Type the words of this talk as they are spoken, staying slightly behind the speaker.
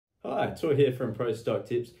Hi, Tor here from Pro Stock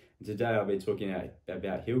Tips, and today I'll be talking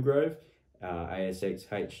about Hillgrove, ASX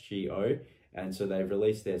HGO, and so they've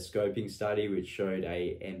released their scoping study which showed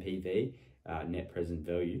a NPV, net present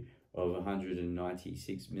value, of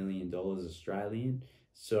 $196 million Australian.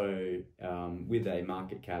 So with a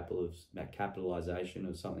market capitalization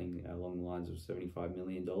of something along the lines of $75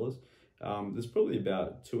 million, there's probably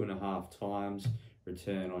about 2.5 times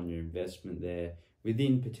return on your investment there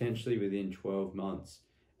potentially within 12 months.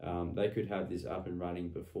 They could have this up and running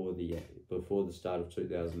before the start of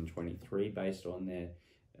 2023 based on their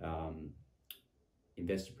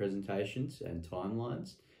investor presentations and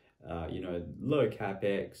timelines. Low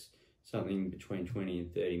capex, something between 20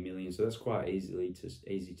 and 30 million, so that's quite easy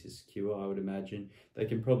to secure, I would imagine. They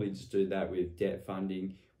can probably just do that with debt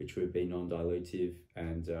funding, which would be non-dilutive,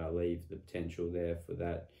 and leave the potential there for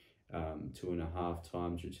that 2.5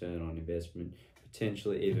 times return on investment.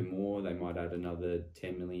 Potentially even more. They might add another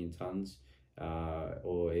 10 million tons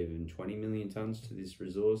or even 20 million tons to this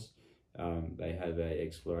resource. They have an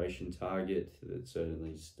exploration target that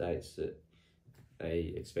certainly states that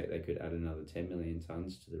they expect they could add another 10 million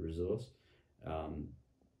tons to the resource.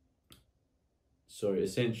 So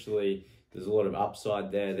essentially there's a lot of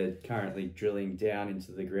upside there. They're currently drilling down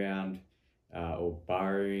into the ground or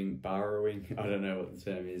burrowing, I don't know what the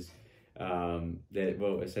term is.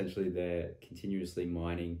 Essentially they're continuously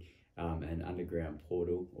mining an underground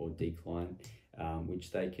portal or decline,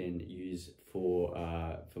 which they can use for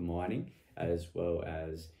mining, as well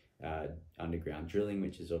as underground drilling,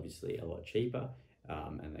 which is obviously a lot cheaper,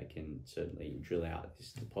 and they can certainly drill out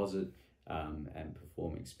this deposit and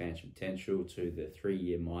perform expansion potential to the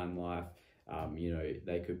 3-year mine life.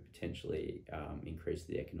 They could potentially increase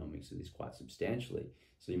the economics of this quite substantially.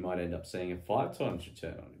 So you might end up seeing a 5 times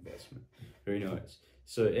return on investment. Who knows?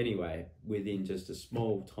 So anyway, within just a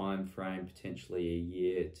small time frame, potentially a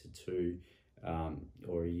year to 2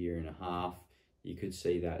 or a year and a half, you could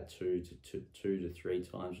see that 2 to 3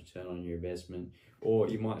 times return on your investment. Or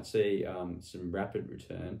you might see some rapid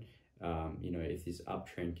return, if this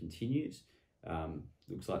uptrend continues.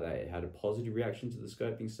 Looks like they had a positive reaction to the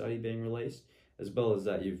scoping study being released, as well as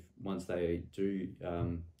that once they do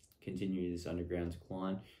continue this underground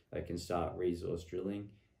decline, they can start resource drilling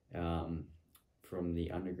from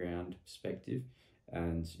the underground perspective,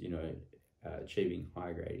 and achieving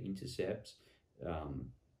high grade intercepts.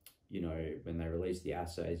 When they release the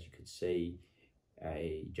assays, you could see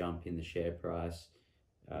a jump in the share price.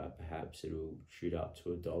 Perhaps it'll shoot up to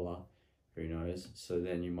 $1. Who knows? So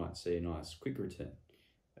then you might see a nice quick return.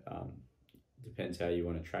 Depends how you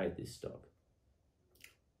want to trade this stock.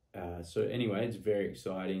 So anyway, it's very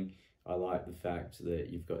exciting. I like the fact that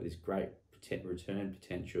you've got this great return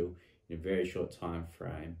potential in a very short time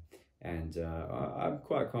frame, and I'm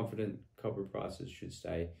quite confident copper prices should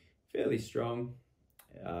stay fairly strong.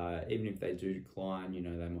 Even if they do decline,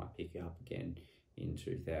 they might pick up again in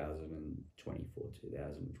 2024,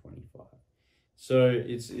 2025. So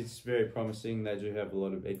it's very promising. They do have a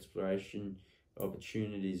lot of exploration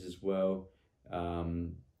opportunities as well,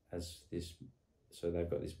 so they've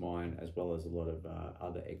got this mine as well as a lot of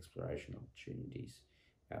other exploration opportunities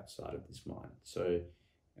outside of this mine. So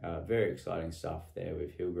very exciting stuff there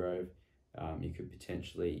with Hillgrove. You could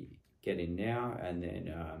potentially get in now and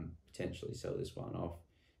then potentially sell this one off,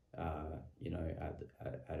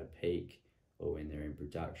 at a peak, or when they're in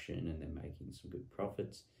production and they're making some good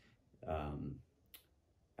profits, and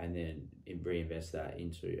then reinvest that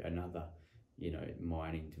into another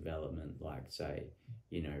mining development, like say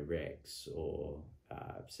Rex, or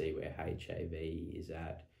see where HAV is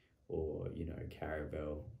at, or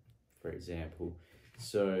Caravel, for example.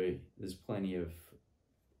 So there's plenty of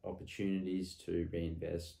opportunities to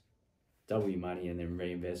reinvest, double your money and then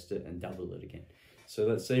reinvest it and double it again. So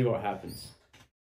let's see what happens.